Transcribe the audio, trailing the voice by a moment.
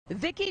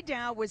Vicki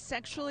Dow was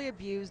sexually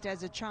abused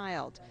as a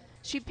child.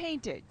 She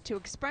painted to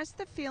express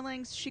the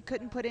feelings she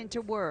couldn't put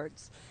into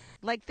words,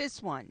 like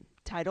this one,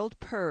 titled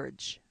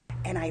Purge.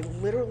 And I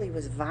literally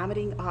was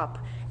vomiting up.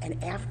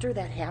 And after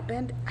that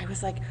happened, I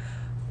was like,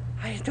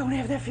 I don't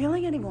have that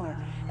feeling anymore.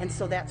 And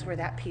so that's where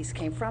that piece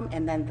came from.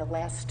 And then the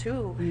last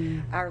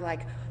two are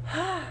like,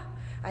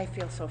 I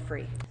feel so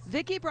free.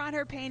 Vicki brought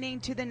her painting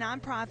to the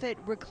nonprofit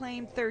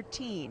Reclaim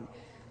 13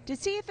 to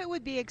see if it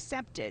would be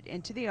accepted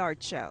into the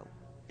art show.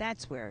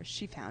 That's where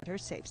she found her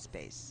safe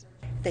space.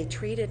 They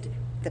treated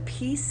the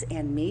piece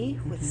and me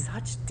with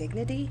such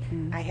dignity.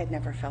 I had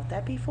never felt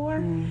that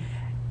before.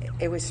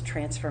 It was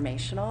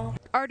transformational.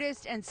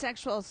 Artist and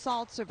sexual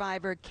assault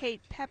survivor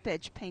Kate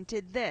Pepich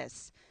painted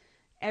this.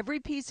 Every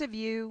piece of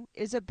you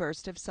is a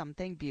burst of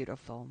something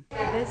beautiful.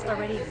 This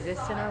already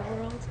exists in our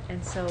world,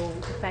 and so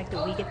the fact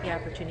that we get the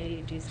opportunity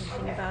to do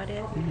something about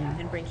it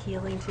and bring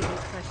healing to these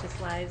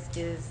precious lives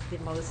is the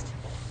most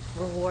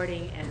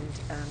rewarding and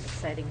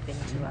exciting thing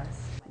to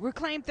us.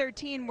 Reclaim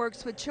 13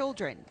 works with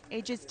children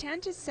ages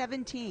 10 to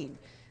 17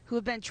 who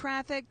have been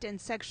trafficked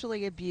and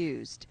sexually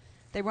abused.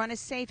 They run a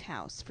safe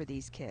house for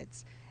these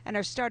kids and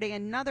are starting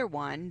another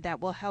one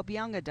that will help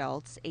young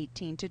adults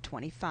 18 to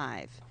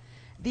 25.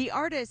 The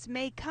artists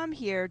may come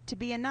here to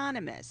be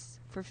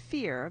anonymous for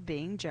fear of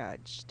being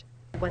judged.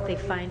 What they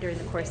find during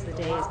the course of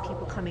the day is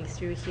people coming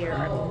through here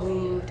are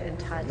moved and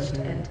touched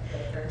and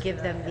give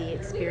them the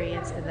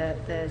experience and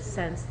the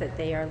sense that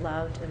they are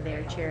loved and they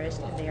are cherished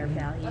and they are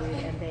valued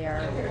and they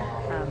are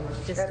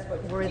just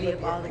worthy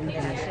of all the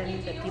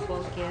compassion that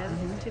people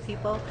give to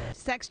people.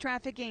 Sex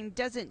trafficking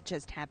doesn't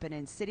just happen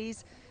in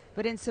cities,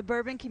 but in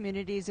suburban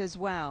communities as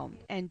well.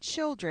 And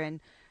children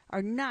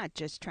are not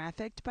just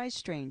trafficked by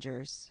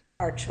strangers.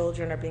 Our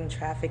children are being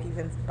trafficked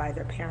even by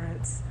their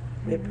parents.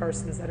 We have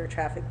persons that are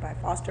trafficked by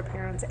foster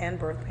parents and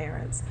birth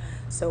parents.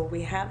 So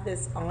we have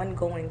this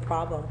ongoing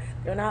problem.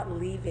 They're not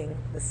leaving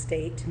the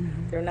state.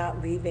 They're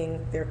not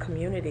leaving their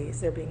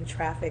communities. They're being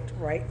trafficked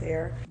right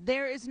there.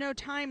 There is no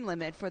time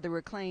limit for the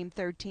Reclaim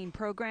 13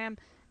 program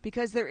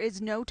because there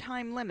is no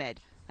time limit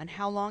on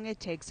how long it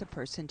takes a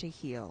person to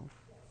heal.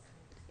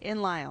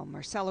 In Lisle,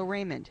 Marcella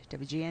Raymond,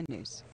 WGN News.